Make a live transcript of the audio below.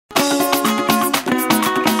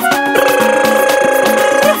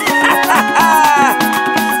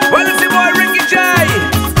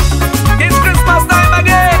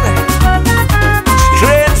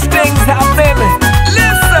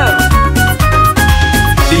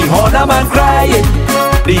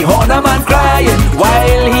Hornerman crying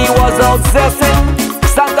while he was out zesting.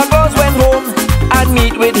 Santa Claus went home and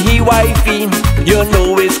meet with he wifey. You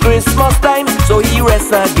know it's Christmas time, so he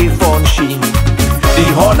rests a gift on she. The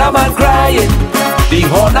Hornerman crying, the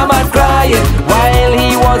Hornerman crying while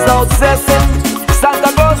he was out zesting.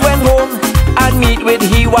 Santa Claus went home and meet with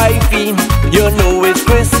he wifey. You know it's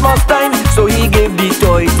Christmas time, so he gave the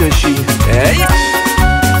toy to she. Hey?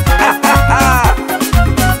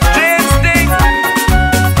 Strange thing,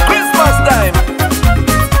 Christmas time.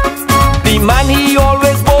 The man he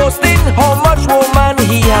always boasting how much woman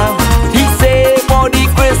he have. He say for the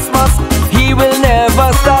Christmas he will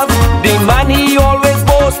never stop. The man he always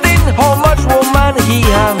boasting how much woman he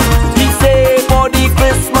have. He say for the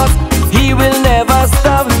Christmas he will never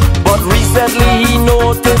stop. But recently he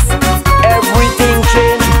noticed everything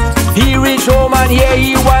changed. He reached home and hear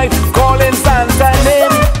he wife calling Santa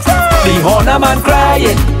name. The Hornerman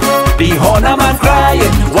crying, the Hornerman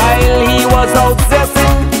crying while he was out zesting.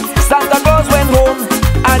 Santa Claus went home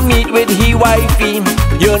and meet with he wifey.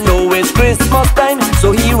 You know it's Christmas time,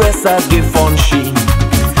 so he rests a gift on she.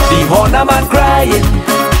 The Hornerman crying,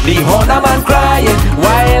 the Hornerman crying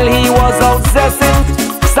while he was out zesting.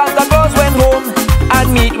 Santa Claus went home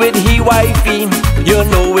and meet with he wifey. You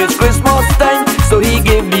know it's Christmas time, so he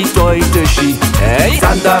gave the toy to she. Hey?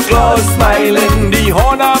 Santa Claus smiling, the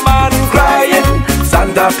Hornerman crying.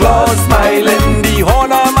 Santa Claus smiling, the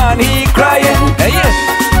Hornerman he crying. Hey?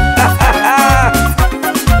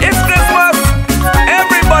 It's Christmas,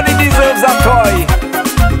 everybody deserves a toy.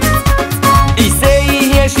 He say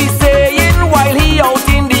he hear she saying while he out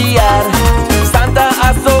in the yard. Santa,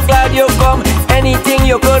 I'm so glad you come, anything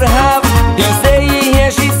you could have. He say he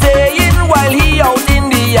hear she saying while he out in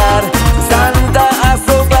the yard. Santa, I'm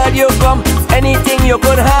so glad you come, anything you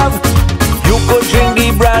could have. You could drink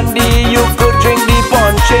the brandy, you could drink the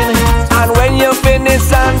punching, and when you finish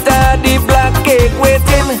Santa, the black cake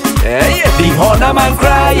waiting. Hey, the Hornerman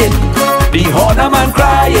crying, the Hornerman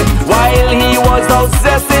crying while he was out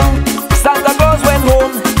zesting. Santa Claus went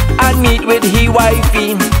home and meet with he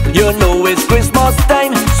wifey. You know it's Christmas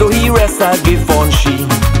time, so he rests a gift on she.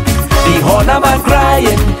 The Hornerman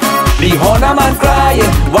crying, the Hornerman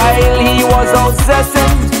crying while he was out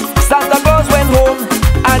zesting. Santa Claus went home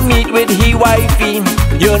and meet with he wifey.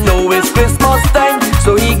 You know it's Christmas time,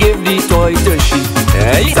 so he gave the toy to she.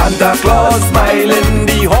 Hey? Santa Claus smiling,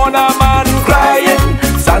 the Hornerman crying.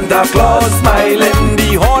 Santa Claus smiling,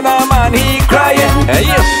 the Hornerman he crying. Hey?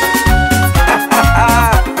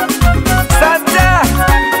 Santa,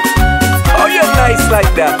 oh you're nice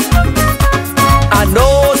like that. I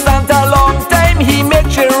know Santa long time he make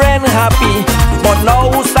children happy, but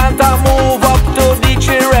now Santa move up to the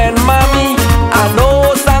children mommy. I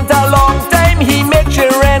know Santa long time he make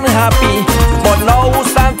children happy, but now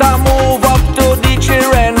Santa move up to the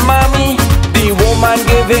children mommy. The woman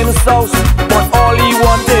give him sauce, but all he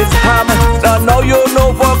want is ham. Now you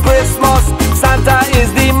know for Christmas Santa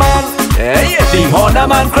is the man. Hey, the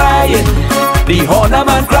Hornerman crying, the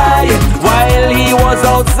Hornerman crying while he was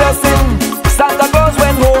out zesting. Santa Claus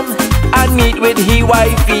went home and meet with he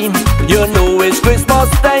wifey. You know it's Christmas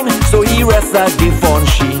time, so he rests a gift on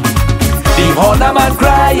she. The Hornerman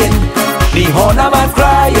crying, the Hornerman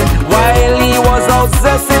crying while he was out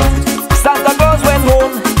zesting. Santa Claus went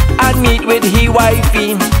home and meet with he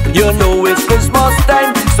wifey. You know it's Christmas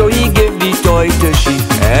time, so he gave the toy to she.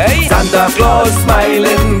 Hey? Santa Claus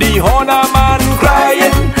smiling, the Hornerman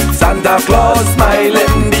crying. Santa Claus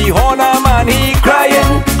smiling, the Hornerman he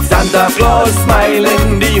crying. Santa Claus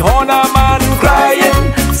smiling, the Hornerman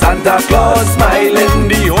crying. Santa Claus smiling,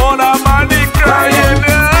 the